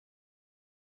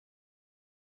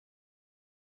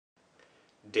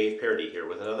Dave Parody here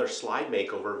with another Slide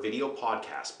Makeover video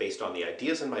podcast based on the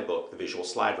ideas in my book, The Visual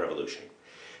Slide Revolution.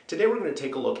 Today we're going to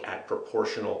take a look at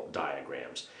proportional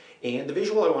diagrams. And the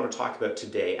visual I want to talk about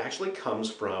today actually comes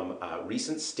from a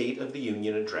recent State of the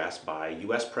Union address by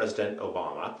US President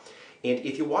Obama. And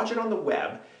if you watch it on the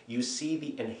web, you see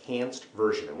the enhanced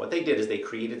version. And what they did is they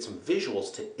created some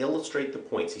visuals to illustrate the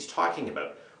points he's talking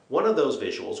about. One of those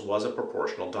visuals was a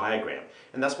proportional diagram,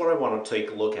 and that's what I want to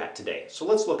take a look at today. So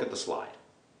let's look at the slide.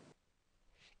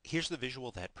 Here's the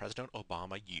visual that President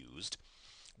Obama used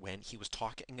when he was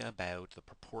talking about the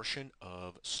proportion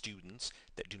of students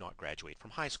that do not graduate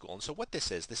from high school. And so what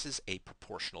this is a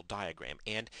proportional diagram,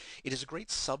 and it is a great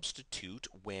substitute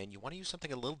when you want to use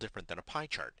something a little different than a pie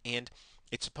chart. And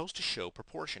it's supposed to show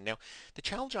proportion. Now, the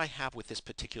challenge I have with this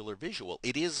particular visual,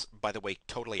 it is, by the way,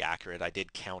 totally accurate. I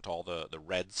did count all the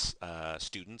red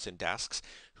students in desks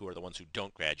who are the ones who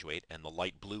don't graduate, and the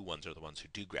light blue ones are the ones who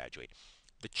do graduate.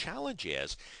 The challenge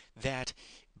is that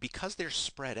because they're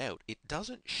spread out, it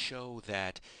doesn't show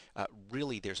that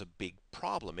really there's a big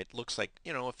problem. It looks like,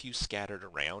 a few scattered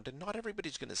around, and not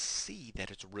everybody's going to see that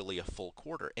it's really a full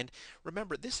quarter. And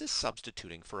remember, this is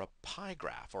substituting for a pie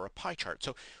graph or a pie chart.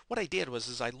 So what I did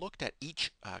was I looked at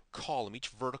each column, each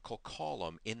vertical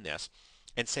column in this,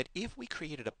 and said if we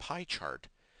created a pie chart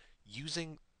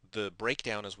using the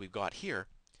breakdown as we've got here,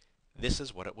 this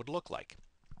is what it would look like.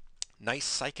 Nice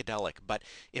psychedelic, but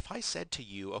if I said to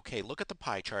you, okay, look at the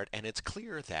pie chart, and it's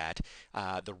clear that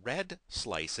the red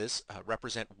slices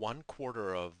represent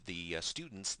 1/4 of the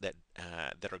students that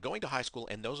are going to high school,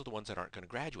 and those are the ones that aren't going to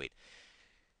graduate.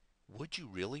 Would you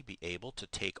really be able to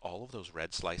take all of those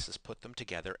red slices, put them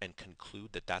together, and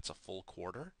conclude that that's a full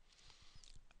quarter?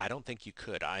 I don't think you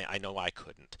could. I know I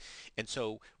couldn't. And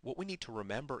so what we need to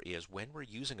remember is when we're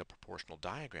using a proportional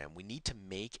diagram, we need to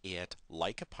make it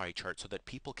like a pie chart so that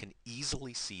people can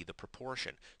easily see the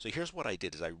proportion. So here's what I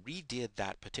did is I redid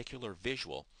that particular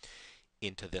visual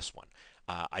into this one.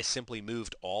 I simply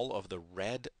moved all of the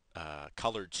red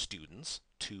colored students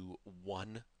to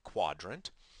one quadrant.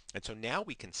 And so now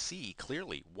we can see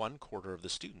clearly 1/4 of the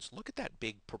students. Look at that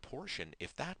big proportion.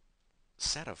 If that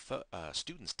set of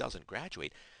students doesn't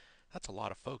graduate, that's a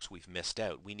lot of folks we've missed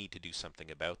out. We need to do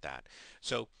something about that.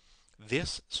 So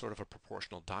this sort of a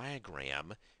proportional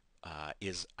diagram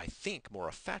is, I think, more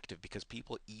effective because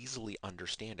people easily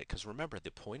understand it. Because remember, the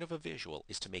point of a visual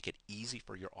is to make it easy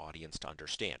for your audience to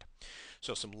understand.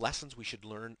 So some lessons we should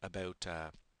learn about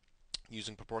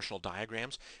using proportional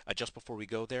diagrams. Just before we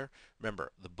go there,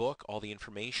 remember the book, all the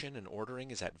information and ordering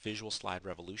is at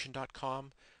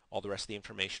visualsliderevolution.com. All the rest of the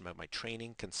information about my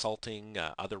training, consulting,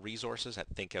 other resources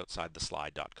at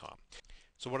ThinkOutsideTheSlide.com.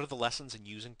 So what are the lessons in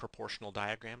using proportional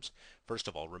diagrams? First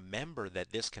of all, remember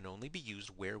that this can only be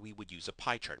used where we would use a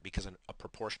pie chart because a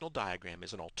proportional diagram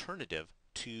is an alternative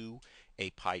to a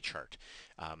pie chart.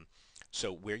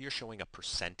 So where you're showing a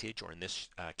percentage, or in this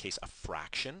case a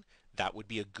fraction, that would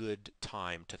be a good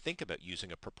time to think about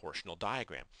using a proportional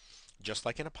diagram. Just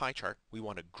like in a pie chart, we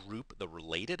want to group the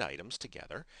related items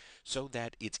together so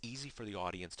that it's easy for the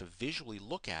audience to visually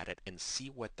look at it and see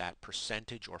what that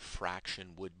percentage or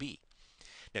fraction would be.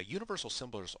 Now, universal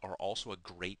symbols are also a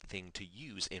great thing to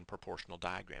use in proportional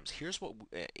diagrams. Here's what,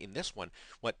 in this one,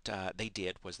 what they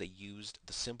did was they used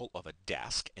the symbol of a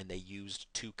desk, and they used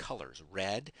two colors.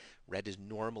 Red is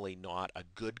normally not a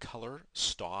good color,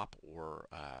 stop or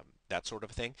that sort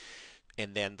of thing.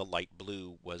 And then the light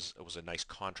blue was a nice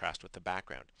contrast with the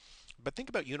background. But think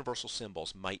about universal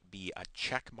symbols might be a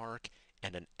check mark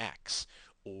and an X,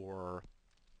 or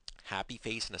happy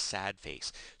face and a sad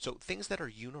face. So things that are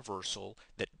universal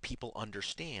that people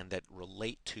understand that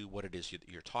relate to what it is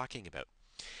you're talking about.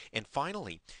 And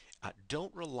finally,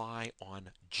 don't rely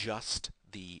on just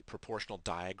the proportional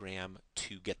diagram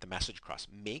to get the message across.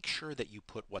 Make sure that you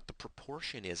put what the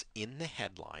proportion is in the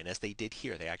headline, as they did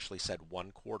here. They actually said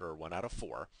 1/4,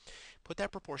 1/4. Put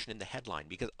that proportion in the headline,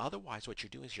 because otherwise what you're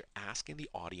doing is you're asking the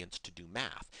audience to do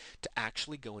math, to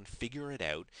actually go and figure it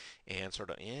out and sort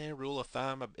of, rule of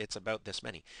thumb, it's about this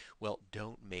many. Well,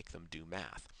 don't make them do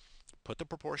math. Put the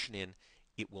proportion in.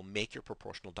 It will make your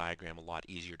proportional diagram a lot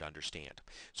easier to understand.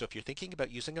 So if you're thinking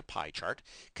about using a pie chart,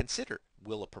 consider,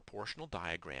 will a proportional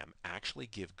diagram actually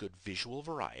give good visual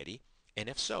variety? And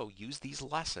if so, use these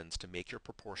lessons to make your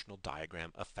proportional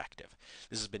diagram effective.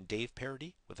 This has been Dave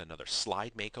Parody with another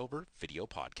Slide Makeover video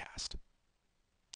podcast.